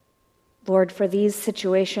Lord, for these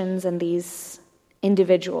situations and these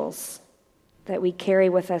individuals that we carry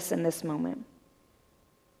with us in this moment,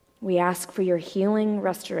 we ask for your healing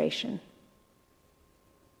restoration.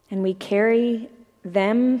 And we carry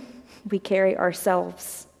them, we carry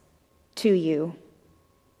ourselves to you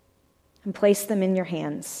and place them in your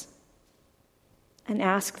hands and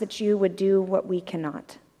ask that you would do what we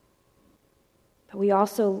cannot. But we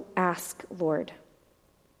also ask, Lord,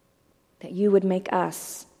 that you would make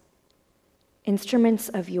us instruments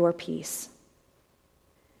of your peace,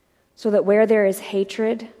 so that where there is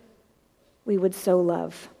hatred, we would sow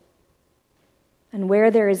love. And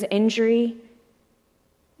where there is injury,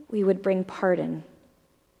 we would bring pardon.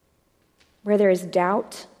 Where there is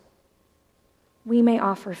doubt, we may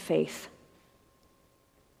offer faith.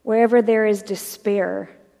 Wherever there is despair,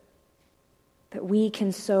 that we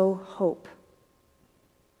can sow hope.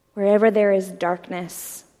 Wherever there is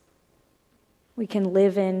darkness, we can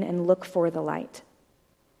live in and look for the light.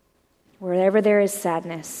 Wherever there is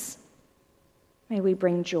sadness, may we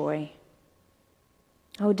bring joy.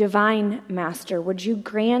 O divine Master, would you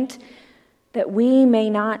grant that we may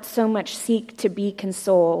not so much seek to be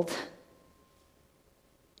consoled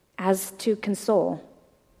as to console,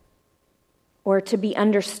 or to be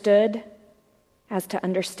understood as to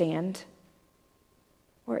understand,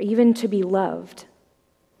 or even to be loved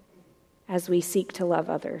as we seek to love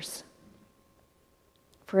others.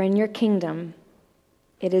 For in your kingdom,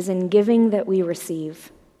 it is in giving that we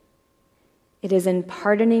receive. It is in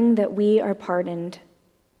pardoning that we are pardoned.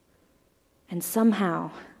 And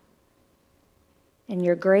somehow, in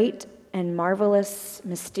your great and marvelous,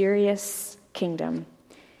 mysterious kingdom,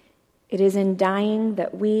 it is in dying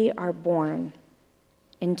that we are born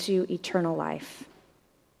into eternal life.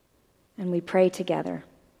 And we pray together.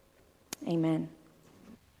 Amen.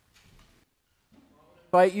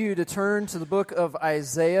 I invite you to turn to the book of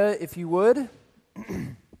Isaiah, if you would.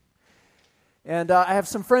 And I have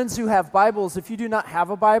some friends who have Bibles. If you do not have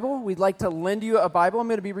a Bible, we'd like to lend you a Bible. I'm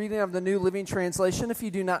going to be reading out of the New Living Translation. If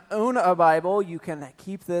you do not own a Bible, you can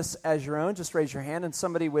keep this as your own. Just raise your hand and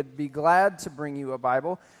somebody would be glad to bring you a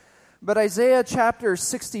Bible. But Isaiah chapter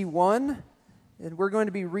 61, and we're going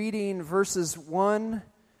to be reading verses 1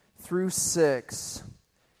 through 6.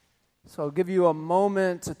 So I'll give you a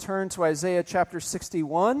moment to turn to Isaiah chapter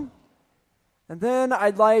 61. And then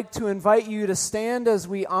I'd like to invite you to stand as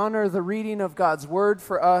we honor the reading of God's word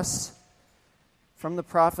for us from the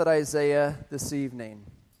prophet Isaiah this evening.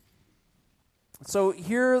 So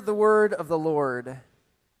hear the word of the Lord.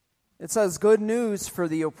 It says, "Good news for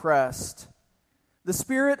the oppressed. The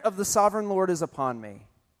Spirit of the Sovereign Lord is upon me,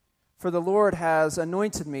 for the Lord has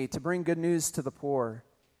anointed me to bring good news to the poor.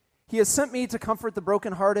 He has sent me to comfort the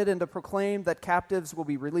brokenhearted and to proclaim that captives will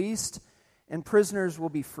be released and prisoners will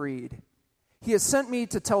be freed. He has sent me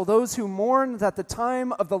to tell those who mourn that the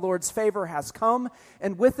time of the Lord's favor has come,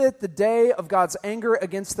 and with it the day of God's anger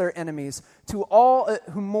against their enemies. To all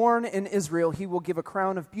who mourn in Israel, he will give a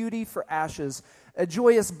crown of beauty for ashes, a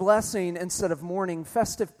joyous blessing instead of mourning,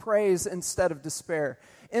 festive praise instead of despair.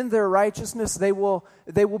 In their righteousness they will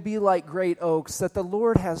be like great oaks that the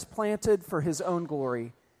Lord has planted for his own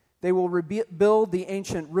glory. They will rebuild the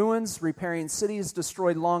ancient ruins, repairing cities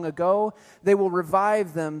destroyed long ago. They will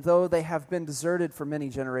revive them, though they have been deserted for many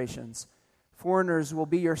generations. Foreigners will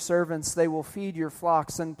be your servants. They will feed your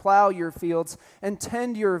flocks and plow your fields and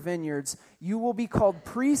tend your vineyards. You will be called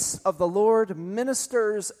priests of the Lord,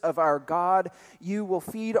 ministers of our God. You will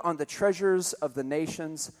feed on the treasures of the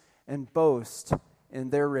nations and boast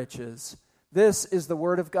in their riches." This is the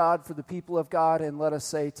word of God for the people of God, and let us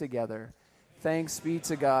say together, thanks be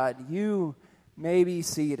to God. You may be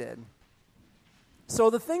seated.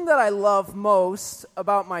 So the thing that I love most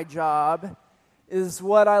about my job is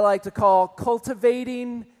what I like to call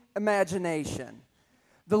cultivating imagination.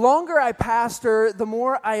 The longer I pastor, the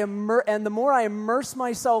more I immerse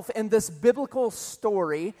myself in this biblical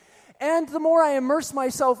story, and the more I immerse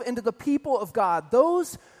myself into the people of God,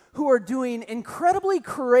 those who are doing incredibly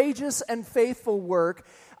courageous and faithful work.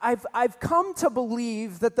 I've come to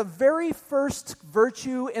believe that the very first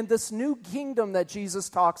virtue in this new kingdom that Jesus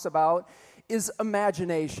talks about is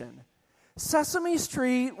imagination. Sesame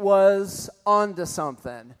Street was onto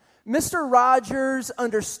something. Mr. Rogers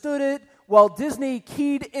understood it, Walt Disney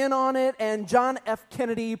keyed in on it, and John F.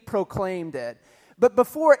 Kennedy proclaimed it. But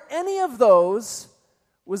before any of those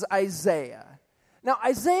was Isaiah. Now,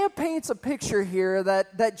 Isaiah paints a picture here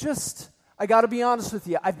that just, I got to be honest with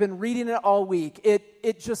you, I've been reading it all week.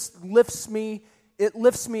 It just lifts me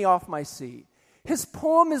off my seat. His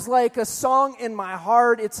poem is like a song in my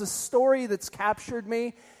heart. It's a story that's captured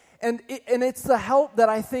me, and it's the help that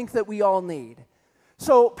I think that we all need.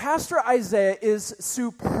 So Pastor Isaiah is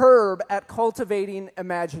superb at cultivating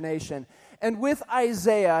imagination. And with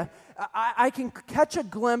Isaiah, I can catch a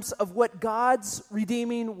glimpse of what God's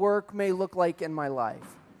redeeming work may look like in my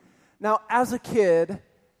life. Now, as a kid,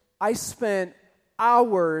 I spent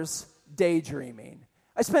hours daydreaming.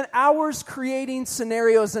 I spent hours creating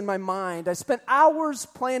scenarios in my mind. I spent hours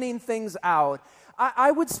planning things out. I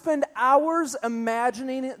would spend hours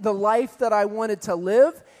imagining the life that I wanted to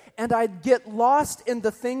live, and I'd get lost in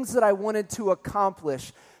the things that I wanted to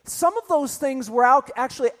accomplish. Some of those things were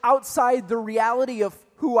actually outside the reality of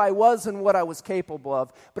who I was and what I was capable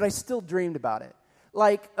of, but I still dreamed about it.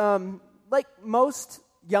 Like most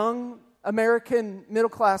young American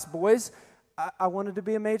middle-class boys, I wanted to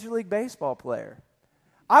be a Major League Baseball player.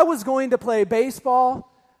 I was going to play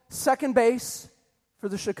baseball, second base for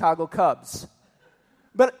the Chicago Cubs.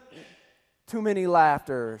 But too much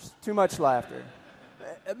laughter.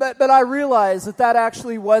 But I realized that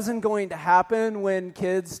actually wasn't going to happen when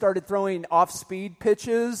kids started throwing off-speed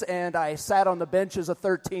pitches and I sat on the bench as a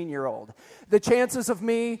 13-year-old. The chances of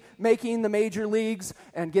me making the major leagues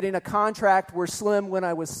and getting a contract were slim when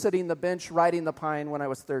I was sitting the bench riding the pine when I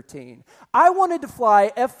was 13. I wanted to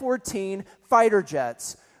fly F-14 fighter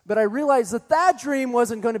jets, but I realized that dream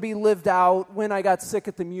wasn't going to be lived out when I got sick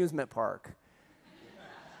at the amusement park.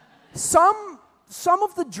 Some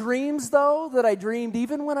of the dreams, though, that I dreamed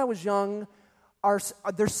even when I was young,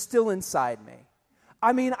 they're still inside me.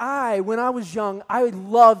 I mean, when I was young, I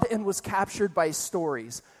loved and was captured by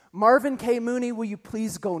stories. Marvin K. Mooney, Will You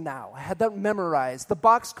Please Go Now? I had that memorized. The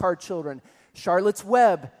Boxcar Children, Charlotte's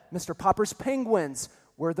Web, Mr. Popper's Penguins,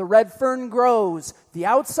 Where the Red Fern Grows, The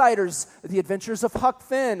Outsiders, The Adventures of Huck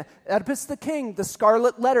Finn, Oedipus the King, The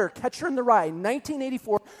Scarlet Letter, Catcher in the Rye,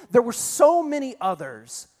 1984. There were so many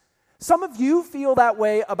others. Some of you feel that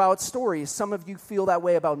way about stories. Some of you feel that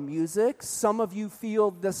way about music. Some of you feel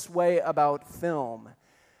this way about film.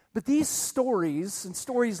 But these stories, and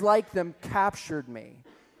stories like them, captured me.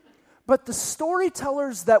 But the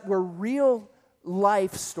storytellers that were real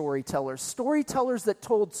life storytellers that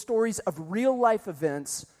told stories of real life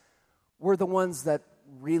events, were the ones that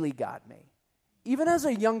really got me. Even as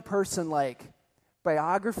a young person, like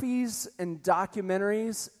biographies and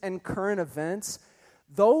documentaries and current events,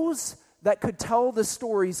 those that could tell the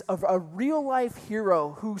stories of a real-life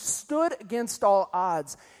hero who stood against all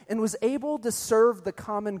odds and was able to serve the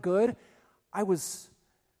common good, I was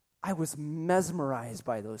mesmerized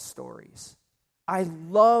by those stories. I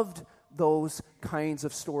loved those kinds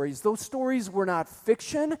of stories. Those stories were not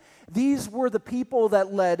fiction. These were the people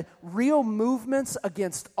that led real movements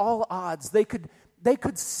against all odds. They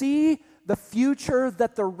could see the future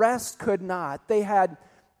that the rest could not. They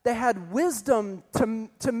had wisdom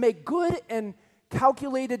to make good and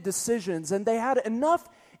calculated decisions, and they had enough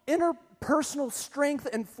interpersonal strength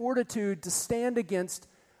and fortitude to stand against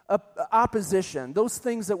opposition, those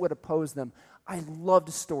things that would oppose them. I loved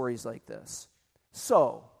stories like this.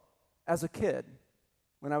 So, as a kid,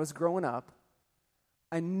 when I was growing up,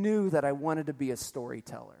 I knew that I wanted to be a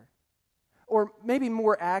storyteller. Or maybe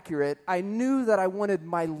more accurate, I knew that I wanted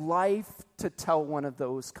my life to tell one of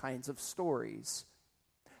those kinds of stories.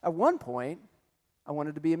 At one point, I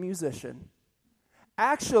wanted to be a musician.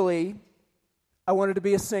 Actually, I wanted to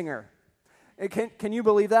be a singer. Can you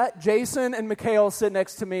believe that? Jason and Mikhail sit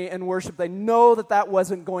next to me in worship. They know that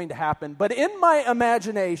wasn't going to happen. But in my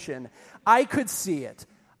imagination, I could see it.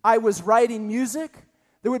 I was writing music.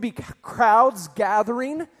 There would be crowds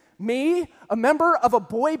gathering. Me, a member of a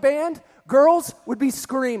boy band, girls would be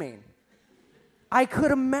screaming. I could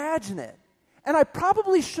imagine it. And I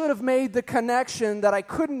probably should have made the connection that I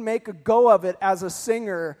couldn't make a go of it as a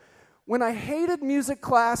singer when I hated music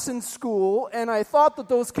class in school and I thought that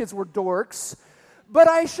those kids were dorks. But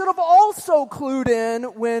I should have also clued in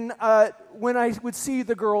when I would see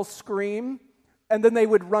the girls scream and then they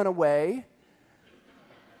would run away.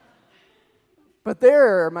 But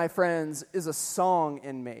there, my friends, is a song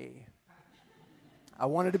in me. I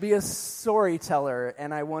wanted to be a storyteller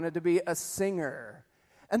and I wanted to be a singer.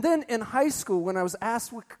 And then in high school, when I was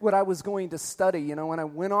asked what I was going to study, when I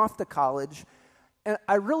went off to college, and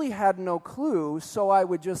I really had no clue, so I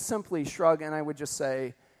would just simply shrug and I would just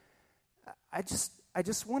say, I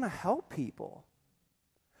just want to help people.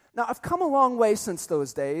 Now, I've come a long way since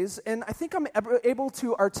those days, and I think I'm able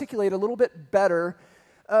to articulate a little bit better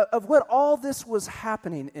of what all this was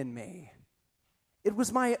happening in me. It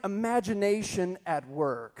was my imagination at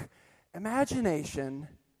work. Imagination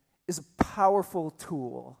is a powerful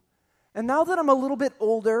tool. And now that I'm a little bit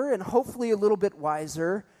older and hopefully a little bit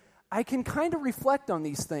wiser, I can kind of reflect on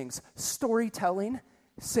these things: storytelling,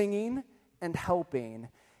 singing, and helping.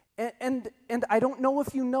 And I don't know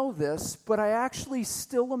if you know this, but I actually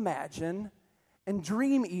still imagine and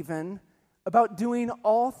dream even about doing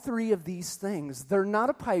all three of these things. They're not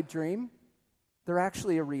a pipe dream. They're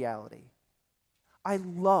actually a reality. I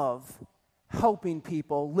love helping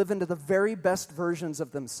people live into the very best versions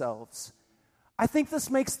of themselves. I think this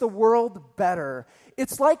makes the world better.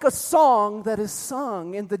 It's like a song that is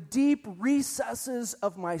sung in the deep recesses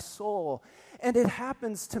of my soul. And it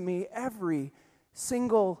happens to me every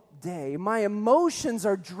single day. My emotions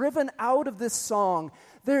are driven out of this song.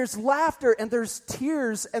 There's laughter and there's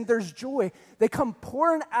tears and there's joy. They come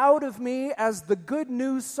pouring out of me as the good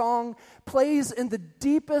news song plays in the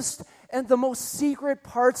deepest and the most secret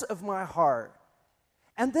parts of my heart.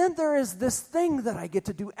 And then there is this thing that I get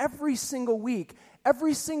to do every single week.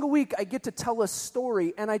 Every single week I get to tell a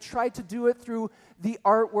story, and I try to do it through the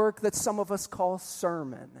artwork that some of us call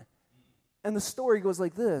sermon. And the story goes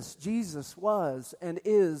like this: Jesus was and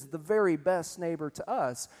is the very best neighbor to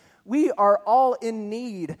us. We are all in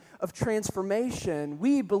need of transformation.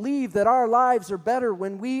 We believe that our lives are better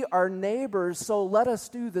when we are neighbors, so let us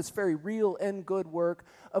do this very real and good work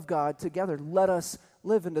of God together. Let us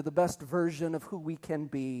live into the best version of who we can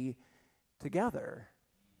be together.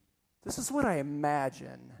 This is what I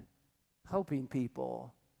imagine helping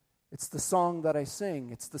people. It's the song that I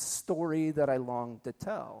sing. It's the story that I long to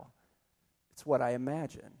tell. It's what I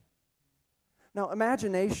imagine. Now,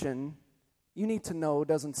 imagination, you need to know,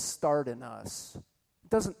 doesn't start in us. It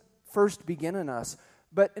doesn't first begin in us.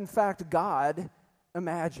 But in fact, God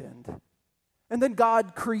imagined. And then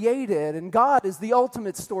God created. And God is the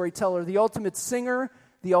ultimate storyteller, the ultimate singer,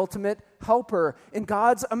 the ultimate helper. In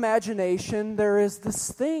God's imagination, there is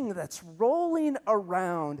this thing that's rolling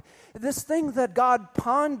around, this thing that God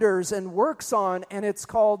ponders and works on, and it's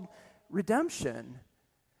called redemption.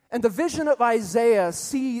 And the vision of Isaiah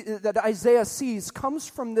sees comes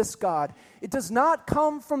from this God. It does not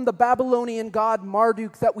come from the Babylonian god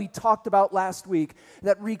Marduk that we talked about last week,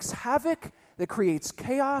 that wreaks havoc, that creates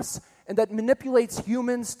chaos, and that manipulates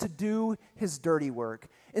humans to do his dirty work.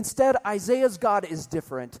 Instead, Isaiah's God is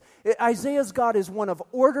different. Isaiah's God is one of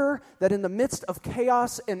order that in the midst of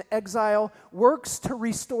chaos and exile works to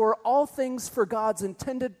restore all things for God's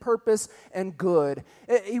intended purpose and good.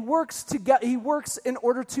 He works in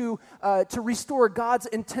order to restore God's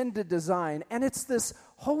intended design. And it's this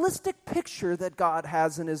holistic picture that God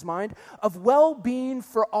has in his mind of well-being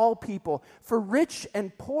for all people, for rich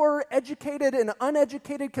and poor, educated and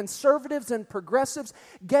uneducated, conservatives and progressives,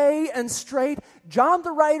 gay and straight. John,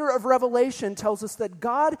 the writer of Revelation, tells us that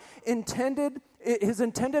his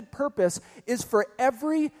intended purpose is for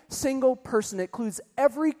every single person. It includes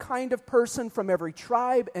every kind of person from every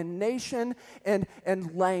tribe and nation and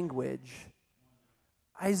language.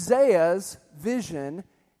 Isaiah's vision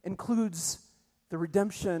includes the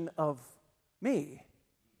redemption of me.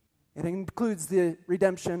 It includes the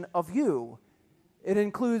redemption of you. It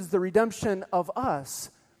includes the redemption of us,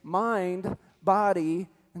 mind, body,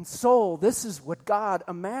 and soul. This is what God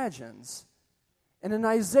imagines. And in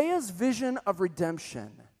Isaiah's vision of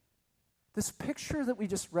redemption, this picture that we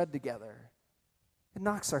just read together, it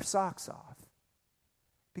knocks our socks off.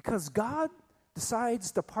 Because God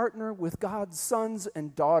decides to partner with God's sons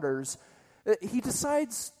and daughters. He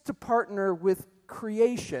decides to partner with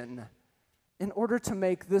creation in order to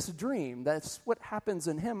make this dream, that's what happens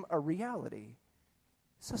in him, a reality.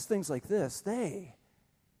 It says things like this: they,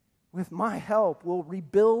 with my help, will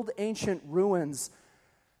rebuild ancient ruins.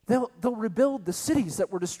 They'll rebuild the cities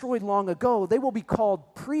that were destroyed long ago. They will be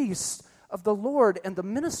called priests of the Lord and the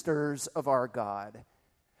ministers of our God.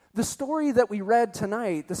 The story that we read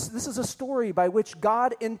tonight, this is a story by which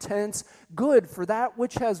God intends good for that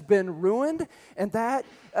which has been ruined, and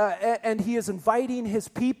he is inviting his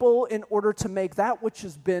people in order to make that which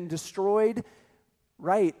has been destroyed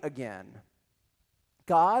right again.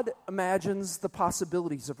 God imagines the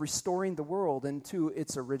possibilities of restoring the world into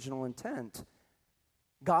its original intent.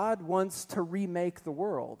 God wants to remake the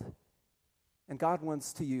world, and God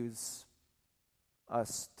wants to use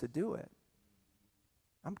us to do it.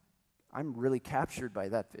 I'm really captured by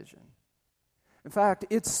that vision. In fact,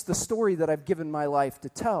 it's the story that I've given my life to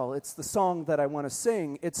tell. It's the song that I want to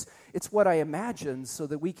sing. It's what I imagine so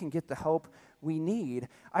that we can get the help we need.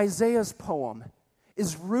 Isaiah's poem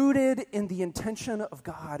is rooted in the intention of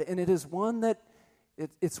God, and it's one that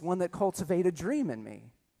cultivated a dream in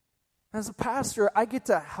me. As a pastor, I get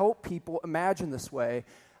to help people imagine this way.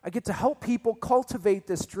 I get to help people cultivate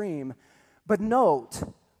this dream. But note,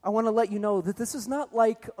 I want to let you know that this is not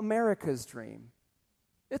like America's dream.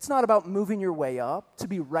 It's not about moving your way up to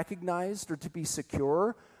be recognized or to be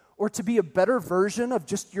secure or to be a better version of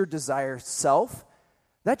just your desired self.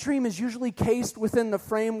 That dream is usually cased within the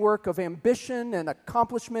framework of ambition and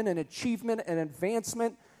accomplishment and achievement and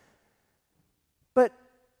advancement.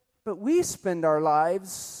 But we spend our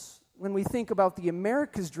lives, when we think about the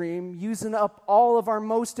America's dream, using up all of our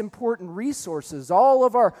most important resources, all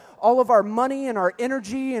of our money and our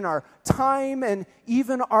energy and our time, and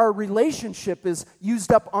even our relationship is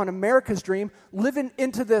used up on America's dream, living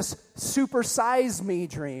into this super size me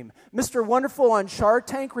dream. Mr. Wonderful on Shark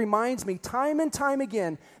Tank reminds me time and time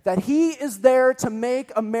again that he is there to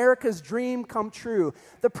make America's dream come true.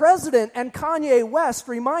 The president and Kanye West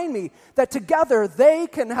remind me that together they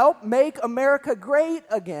can help make America great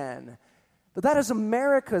again. But that is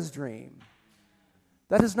America's dream.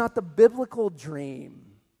 That is not the biblical dream.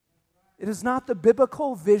 It is not the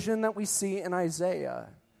biblical vision that we see in Isaiah.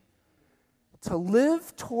 To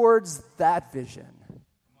live towards that vision,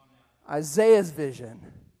 Isaiah's vision,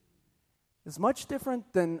 is much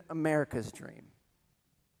different than America's dream.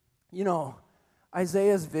 You know,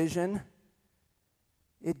 Isaiah's vision,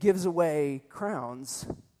 it gives away crowns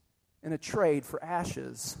in a trade for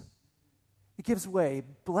ashes. It gives away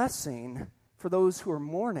blessing for those who are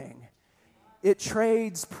mourning. It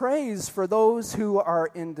trades praise for those who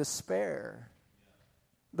are in despair.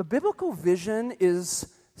 The biblical vision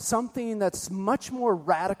is something that's much more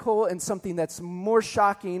radical and something that's more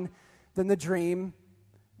shocking than the dream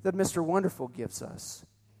that Mr. Wonderful gives us.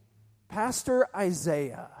 Pastor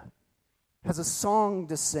Isaiah has a song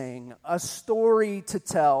to sing, a story to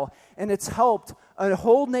tell, and it's helped a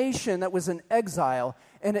whole nation that was in exile,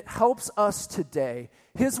 and it helps us today.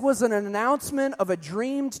 His was an announcement of a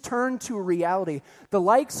dream turned to a reality, the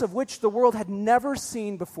likes of which the world had never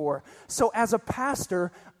seen before. So as a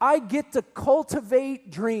pastor, I get to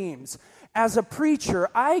cultivate dreams. As a preacher,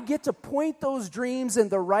 I get to point those dreams in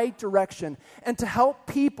the right direction and to help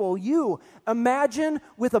people, you, imagine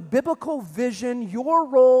with a biblical vision your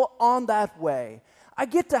role on that way. I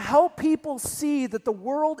get to help people see that the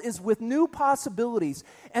world is with new possibilities,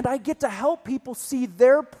 and I get to help people see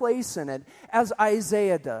their place in it, as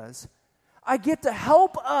Isaiah does. I get to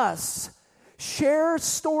help us share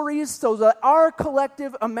stories so that our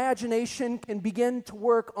collective imagination can begin to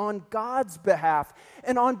work on God's behalf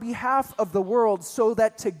and on behalf of the world, so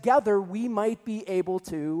that together we might be able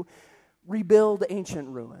to rebuild ancient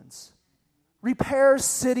ruins, repair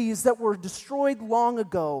cities that were destroyed long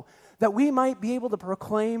ago, that we might be able to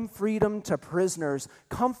proclaim freedom to prisoners,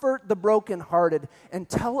 comfort the brokenhearted, and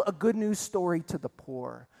tell a good news story to the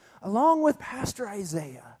poor. Along with Pastor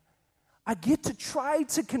Isaiah, I get to try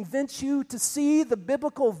to convince you to see the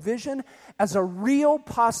biblical vision as a real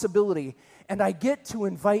possibility, and I get to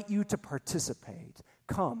invite you to participate.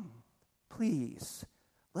 Come, please,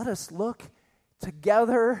 let us look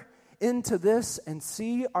together into this and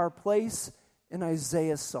see our place in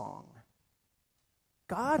Isaiah's song.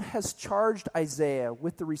 God has charged Isaiah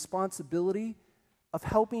with the responsibility of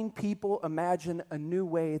helping people imagine a new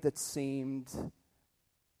way that seemed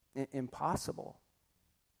impossible.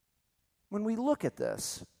 When we look at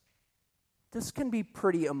this can be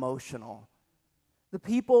pretty emotional. The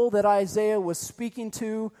people that Isaiah was speaking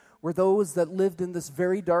to were those that lived in this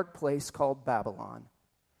very dark place called Babylon.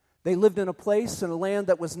 They lived in a place in a land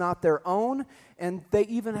that was not their own, and they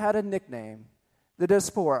even had a nickname, the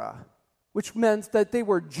diaspora, which meant that they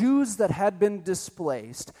were Jews that had been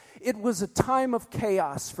displaced. It was a time of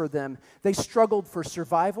chaos for them. They struggled for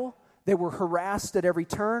survival. They were harassed at every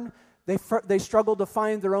turn. They struggled to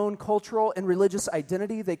find their own cultural and religious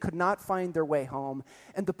identity. They could not find their way home.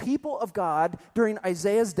 And the people of God during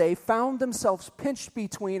Isaiah's day found themselves pinched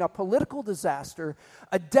between a political disaster,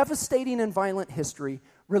 a devastating and violent history,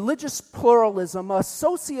 religious pluralism, a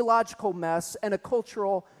sociological mess, and a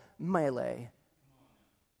cultural melee.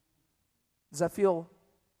 Does that feel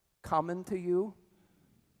common to you?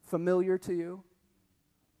 Familiar to you?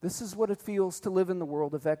 This is what it feels to live in the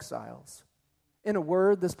world of exiles. In a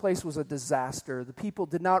word, this place was a disaster. The people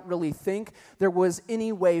did not really think there was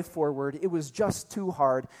any way forward. It was just too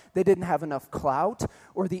hard. They didn't have enough clout,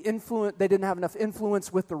 or they didn't have enough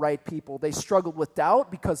influence with the right people. They struggled with doubt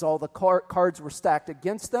because all the cards were stacked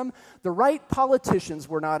against them. The right politicians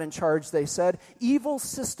were not in charge, they said. Evil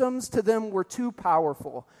systems to them were too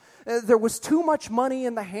powerful. There was too much money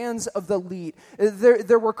in the hands of the elite.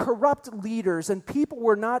 There were corrupt leaders, and people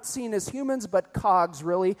were not seen as humans but cogs,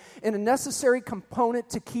 really, and a necessary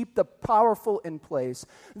component to keep the powerful in place.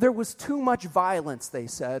 There was too much violence, they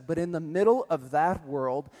said, but in the middle of that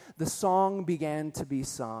world, the song began to be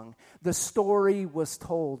sung. The story was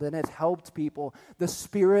told, and it helped people. The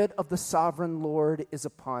Spirit of the Sovereign Lord is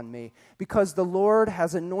upon me, because the Lord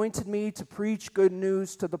has anointed me to preach good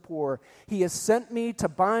news to the poor. He has sent me to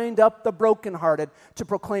bind bind up the brokenhearted, to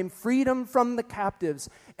proclaim freedom from the captives,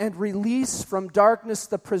 and release from darkness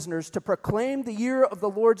the prisoners, to proclaim the year of the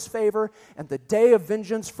Lord's favor and the day of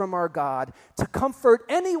vengeance from our God, to comfort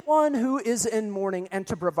anyone who is in mourning, and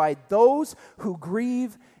to provide those who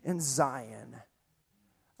grieve in Zion.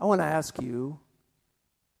 I want to ask you,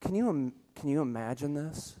 can you imagine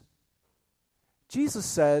this? Jesus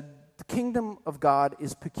said, the kingdom of God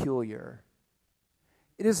is peculiar.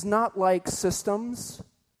 It is not like systems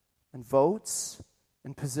and votes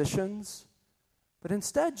and positions, but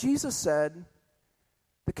instead Jesus said,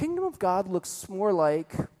 the kingdom of God looks more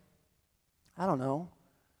like, a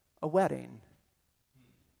wedding.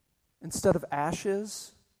 Instead of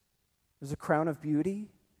ashes, there's a crown of beauty.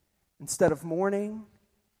 Instead of mourning,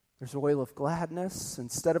 there's oil of gladness.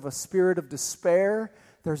 Instead of a spirit of despair,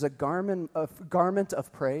 there's a garment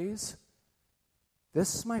of praise.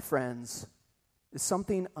 This, my friends, is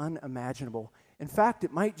something unimaginable. In fact,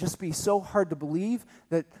 it might just be so hard to believe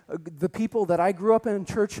that the people that I grew up in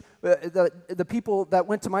church, the people that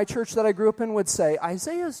went to my church that I grew up in would say,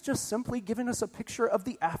 Isaiah is just simply giving us a picture of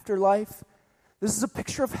the afterlife. This is a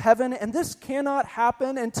picture of heaven, and this cannot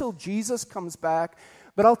happen until Jesus comes back.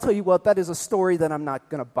 But I'll tell you what, that is a story that I'm not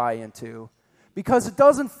going to buy into, because it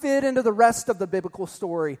doesn't fit into the rest of the biblical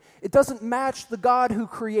story. It doesn't match the God who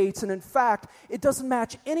creates, and in fact, it doesn't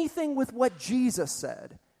match anything with what Jesus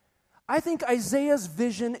said. I think Isaiah's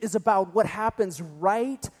vision is about what happens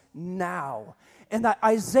right now. And that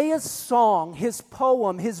Isaiah's song, his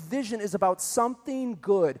poem, his vision is about something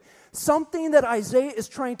good. Something that Isaiah is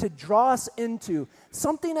trying to draw us into.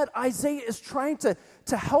 Something that Isaiah is trying to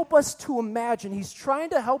help us to imagine. He's trying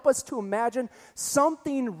to help us to imagine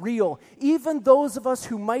something real, even those of us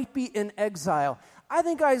who might be in exile. I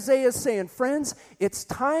think Isaiah is saying, friends, it's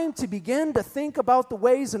time to begin to think about the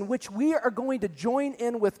ways in which we are going to join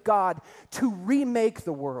in with God to remake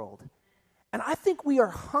the world. And I think we are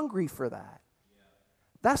hungry for that.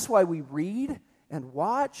 That's why we read and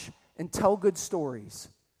watch and tell good stories.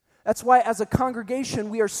 That's why as a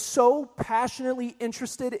congregation we are so passionately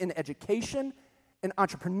interested in education, in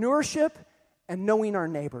entrepreneurship, and knowing our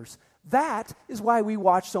neighbors. That is why we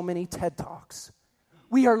watch so many TED Talks.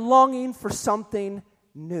 We are longing for something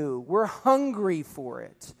new. We're hungry for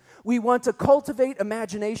it. We want to cultivate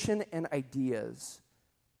imagination and ideas.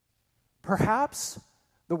 Perhaps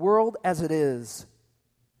the world as it is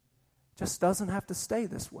just doesn't have to stay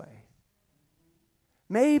this way.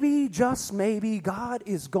 Maybe, just maybe, God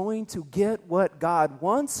is going to get what God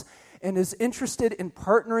wants and is interested in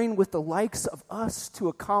partnering with the likes of us to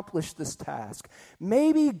accomplish this task.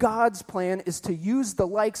 Maybe God's plan is to use the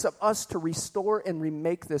likes of us to restore and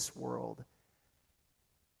remake this world.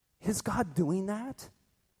 Is God doing that?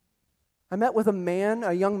 I met with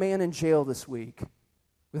a young man in jail this week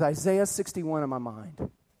with Isaiah 61 in my mind.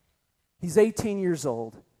 He's 18 years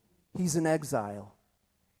old. He's in exile.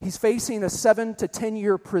 He's facing a 7 to 10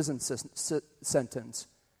 year prison sentence.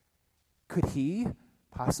 Could he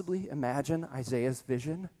possibly imagine Isaiah's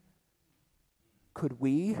vision? Could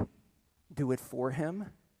we do it for him?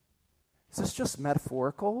 Is this just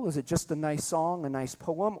metaphorical? Is it just a nice song, a nice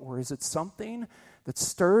poem? Or is it something that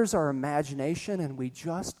stirs our imagination and we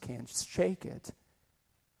just can't shake it?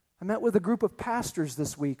 I met with a group of pastors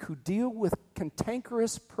this week who deal with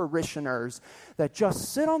cantankerous parishioners that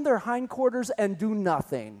just sit on their hindquarters and do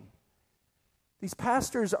nothing. These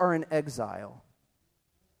pastors are in exile.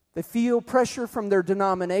 They feel pressure from their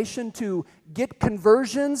denomination to get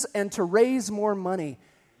conversions and to raise more money.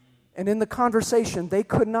 And in the conversation, they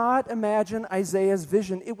could not imagine Isaiah's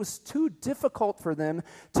vision. It was too difficult for them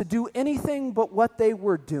to do anything but what they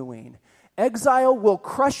were doing. Exile will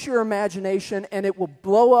crush your imagination and it will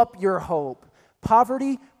blow up your hope.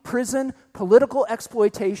 Poverty, prison, political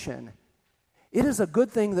exploitation. It is a good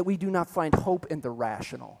thing that we do not find hope in the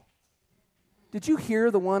rational. Did you hear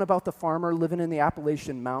the one about the farmer living in the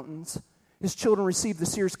Appalachian Mountains? His children received the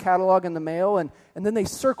Sears catalog in the mail, and then they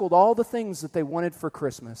circled all the things that they wanted for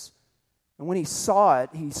Christmas. And when he saw it,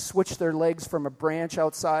 he switched their legs from a branch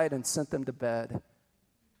outside and sent them to bed.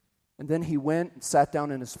 And then he went and sat down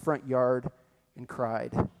in his front yard and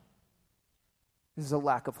cried. This is a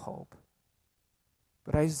lack of hope.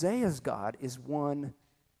 But Isaiah's God is one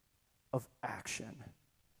of action.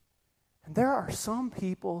 And there are some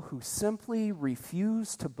people who simply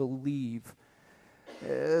refuse to believe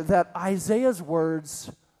that Isaiah's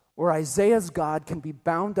words or Isaiah's God can be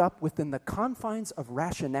bound up within the confines of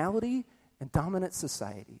rationality and dominant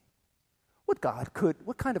society. What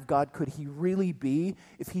kind of God could he really be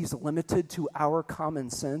if he's limited to our common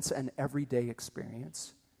sense and everyday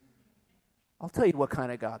experience? I'll tell you what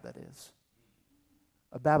kind of God that is.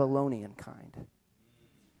 A Babylonian kind.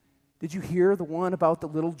 Did you hear the one about the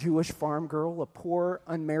little Jewish farm girl, a poor,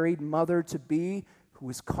 unmarried mother-to-be who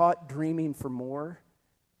was caught dreaming for more?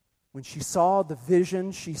 When she saw the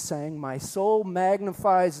vision, she sang, "My soul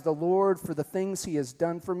magnifies the Lord for the things he has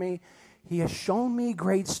done for me. He has shown me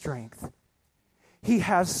great strength. He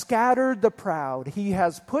has scattered the proud. He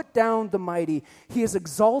has put down the mighty. He has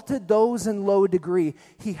exalted those in low degree.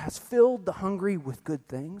 He has filled the hungry with good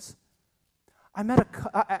things." I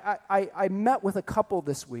met with a couple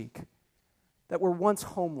this week that were once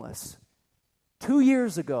homeless. 2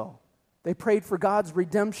 years ago, they prayed for God's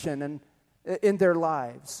redemption in their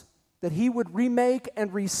lives, that he would remake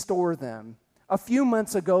and restore them. A few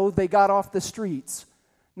months ago, they got off the streets.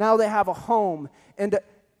 Now they have a home, and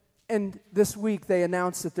this week they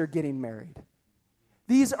announced that they're getting married.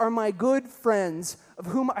 These are my good friends of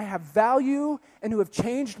whom I have value and who have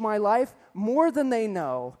changed my life more than they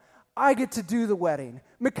know. I get to do the wedding.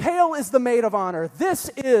 Mikhail is the maid of honor. This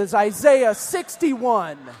is Isaiah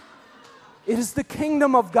 61. It is the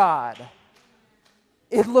kingdom of God.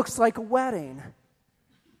 It looks like a wedding.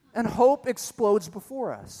 And hope explodes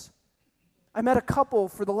before us. I met a couple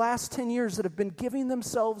for the last 10 years that have been giving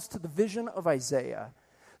themselves to the vision of Isaiah.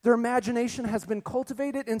 Their imagination has been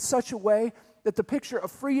cultivated in such a way that the picture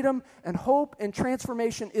of freedom and hope and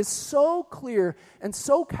transformation is so clear and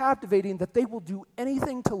so captivating that they will do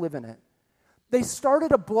anything to live in it. They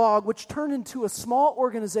started a blog which turned into a small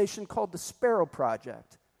organization called the Sparrow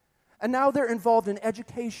Project. And now they're involved in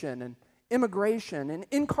education and immigration and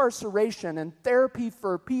incarceration and therapy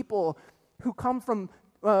for people who come from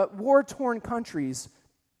war-torn countries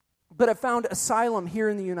but have found asylum here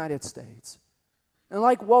in the United States. And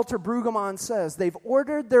like Walter Brueggemann says, they've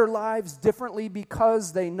ordered their lives differently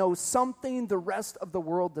because they know something the rest of the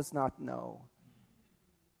world does not know.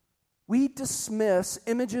 We dismiss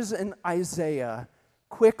images in Isaiah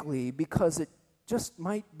quickly because it just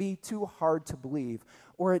might be too hard to believe,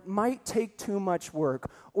 or it might take too much work,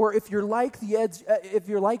 or if you're like the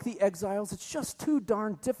exiles, it's just too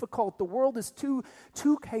darn difficult. The world is too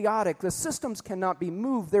chaotic. The systems cannot be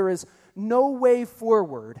moved. There is no way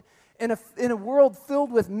forward. In a world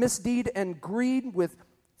filled with misdeed and greed, with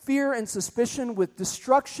fear and suspicion, with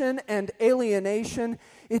destruction and alienation,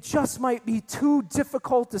 it just might be too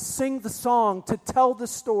difficult to sing the song, to tell the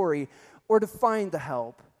story, or to find the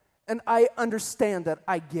help. And I understand that.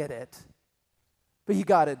 I get it. But you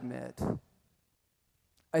got to admit,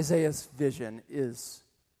 Isaiah's vision is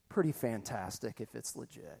pretty fantastic if it's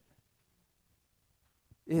legit.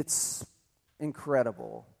 It's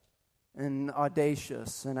incredible and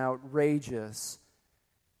audacious and outrageous.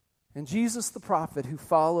 And Jesus the prophet who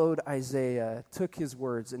followed Isaiah took his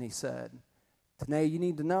words and he said, "Today you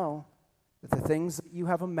need to know that the things that you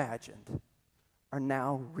have imagined are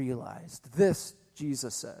now realized." This,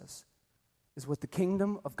 Jesus says, is what the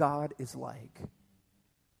kingdom of God is like.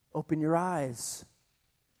 Open your eyes.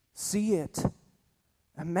 See it.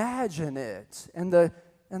 Imagine it. And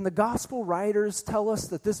the gospel writers tell us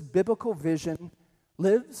that this biblical vision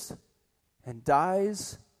lives and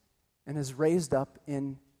dies and is raised up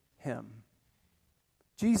in him.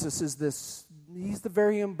 Jesus is he's the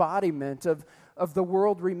very embodiment of the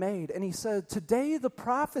world remade. And he said, "Today the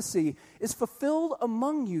prophecy is fulfilled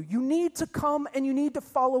among you. You need to come and you need to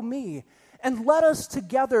follow me. And let us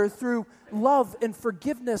together through love and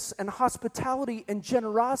forgiveness and hospitality and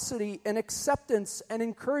generosity and acceptance and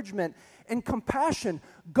encouragement and compassion,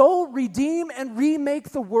 go redeem and remake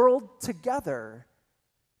the world together."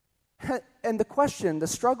 And the question, the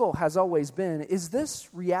struggle has always been, is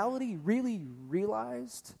this reality really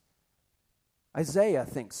realized? Isaiah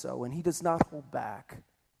thinks so, and he does not hold back.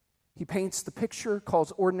 He paints the picture,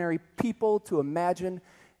 calls ordinary people to imagine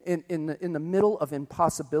in the middle of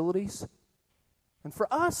impossibilities. And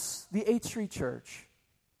for us, the 8th Street Church,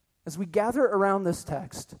 as we gather around this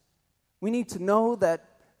text, we need to know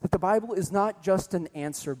that the Bible is not just an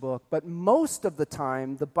answer book, but most of the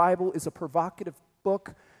time, the Bible is a provocative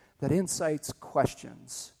book that incites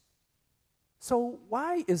questions. So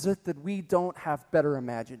why is it that we don't have better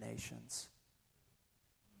imaginations?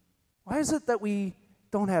 Why is it that we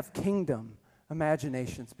don't have kingdom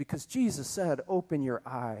imaginations? Because Jesus said, "Open your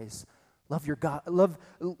eyes. Love your God, love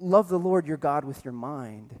the Lord your God with your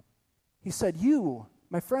mind." He said, "You,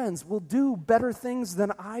 my friends, will do better things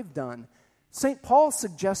than I've done." St. Paul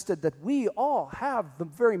suggested that we all have the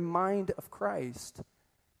very mind of Christ.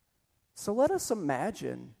 So let us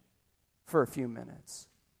imagine for a few minutes.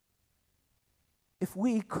 If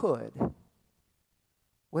we could,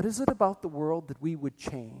 what is it about the world that we would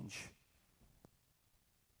change?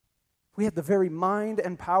 If we had the very mind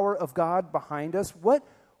and power of God behind us, what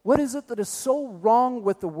What is it that is so wrong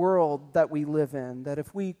with the world that we live in that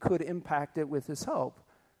if we could impact it with his help,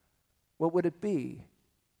 what would it be?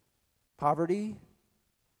 Poverty,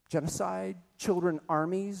 genocide, children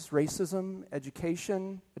armies, racism,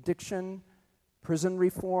 education, addiction, prison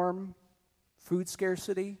reform, food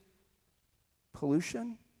scarcity,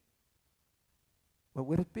 pollution? What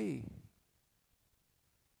would it be?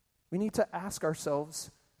 We need to ask ourselves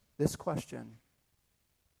this question.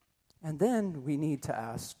 And then we need to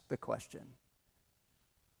ask the question,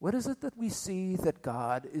 what is it that we see that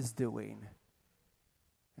God is doing?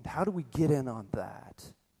 And how do we get in on that?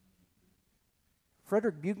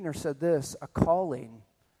 Frederick Buechner said this, a calling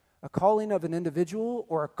of an individual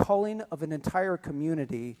or a calling of an entire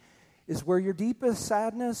community is where your deepest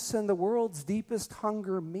sadness and the world's deepest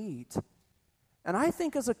hunger meet. And I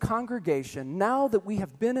think as a congregation, now that we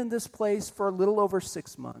have been in this place for a little over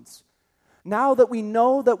 6 months, now that we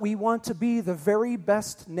know that we want to be the very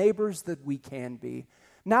best neighbors that we can be,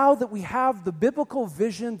 now that we have the biblical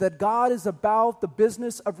vision that God is about the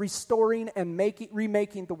business of restoring and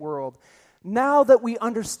remaking the world, now that we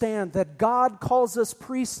understand that God calls us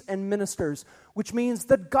priests and ministers, which means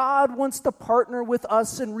that God wants to partner with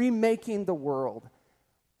us in remaking the world,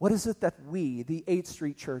 what is it that we, the 8th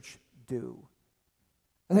Street Church, do?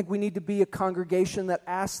 I think we need to be a congregation that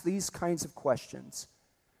asks these kinds of questions.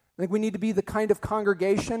 I think we need to be the kind of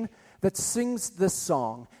congregation that sings this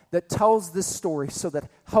song, that tells this story so that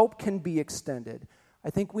help can be extended. I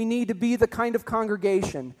think we need to be the kind of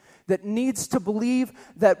congregation that needs to believe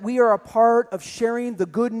that we are a part of sharing the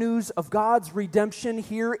good news of God's redemption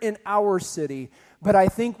here in our city. But I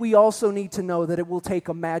think we also need to know that it will take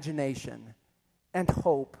imagination and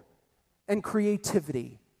hope and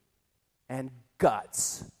creativity and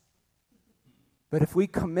guts. But if we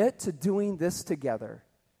commit to doing this together,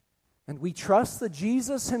 and we trust that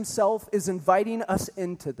Jesus himself is inviting us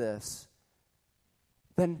into this,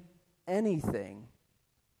 then anything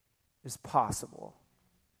is possible.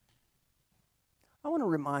 I want to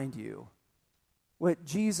remind you what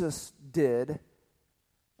Jesus did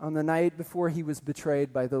on the night before he was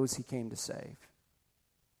betrayed by those he came to save.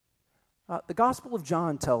 The Gospel of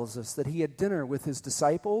John tells us that he had dinner with his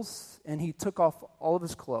disciples and he took off all of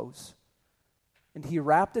his clothes. And he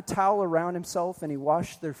wrapped a towel around himself and he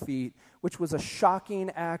washed their feet, which was a shocking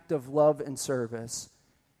act of love and service.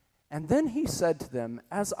 And then he said to them,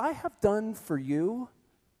 as I have done for you,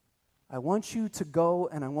 I want you to go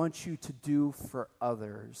and I want you to do for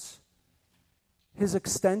others. His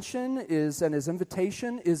extension is, and his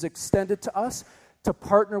invitation is extended to us to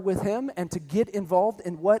partner with him and to get involved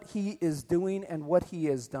in what he is doing and what he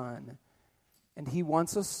has done. And he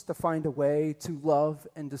wants us to find a way to love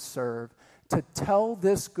and to serve, to tell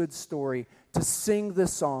this good story, to sing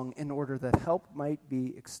this song in order that help might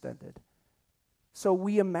be extended. So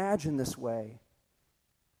we imagine this way.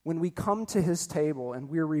 When we come to his table and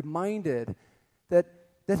we're reminded that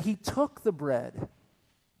he took the bread,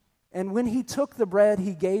 and when he took the bread,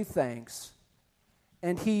 he gave thanks,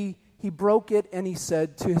 and he broke it and he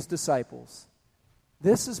said to his disciples,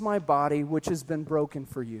 this is my body which has been broken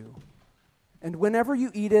for you. And whenever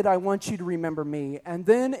you eat it, I want you to remember me. And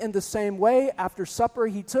then in the same way, after supper,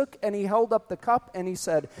 he took and he held up the cup and he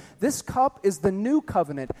said, this cup is the new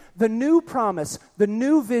covenant, the new promise, the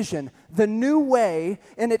new vision, the new way,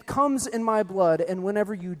 and it comes in my blood. And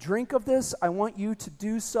whenever you drink of this, I want you to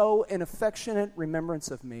do so in affectionate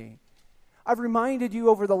remembrance of me. I've reminded you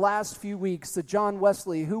over the last few weeks that John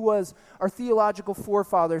Wesley, who was our theological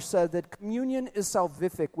forefather, said that communion is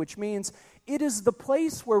salvific, which means it is the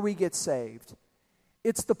place where we get saved.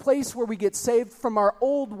 It's the place where we get saved from our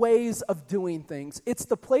old ways of doing things. It's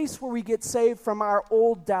the place where we get saved from our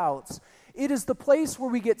old doubts. It is the place where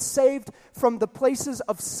we get saved from the places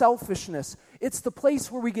of selfishness. It's the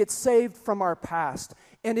place where we get saved from our past.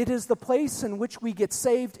 And it is the place in which we get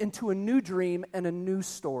saved into a new dream and a new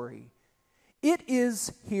story. It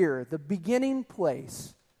is here, the beginning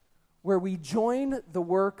place, where we join the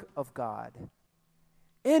work of God.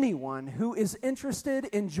 Anyone who is interested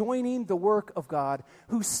in joining the work of God,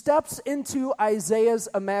 who steps into Isaiah's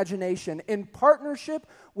imagination in partnership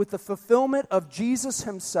with the fulfillment of Jesus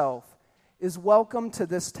himself, is welcome to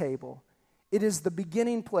this table. It is the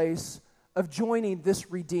beginning place of joining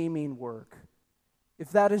this redeeming work.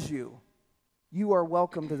 If that is you, you are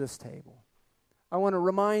welcome to this table. I want to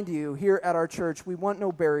remind you, here at our church, we want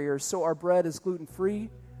no barriers, so our bread is gluten-free.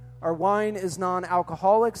 Our wine is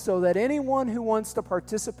non-alcoholic, so that anyone who wants to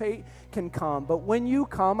participate can come. But when you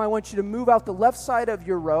come, I want you to move out the left side of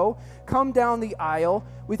your row, come down the aisle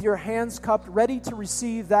with your hands cupped, ready to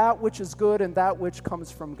receive that which is good and that which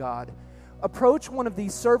comes from God. approach one of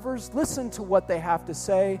these servers, listen to what they have to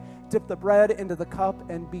say, dip the bread into the cup,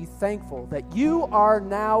 and be thankful that you are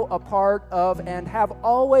now a part of and have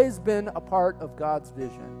always been a part of God's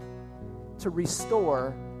vision to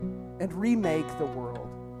restore and remake the world.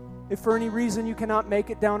 If for any reason you cannot make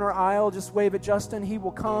it down our aisle, just wave at Justin. He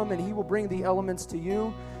will come and he will bring the elements to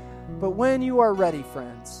you. But when you are ready,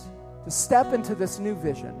 friends, to step into this new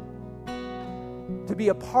vision, to be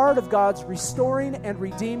a part of God's restoring and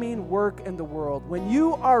redeeming work in the world, when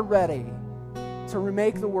you are ready to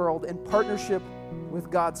remake the world in partnership with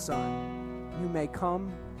God's Son, you may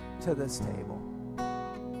come to this table.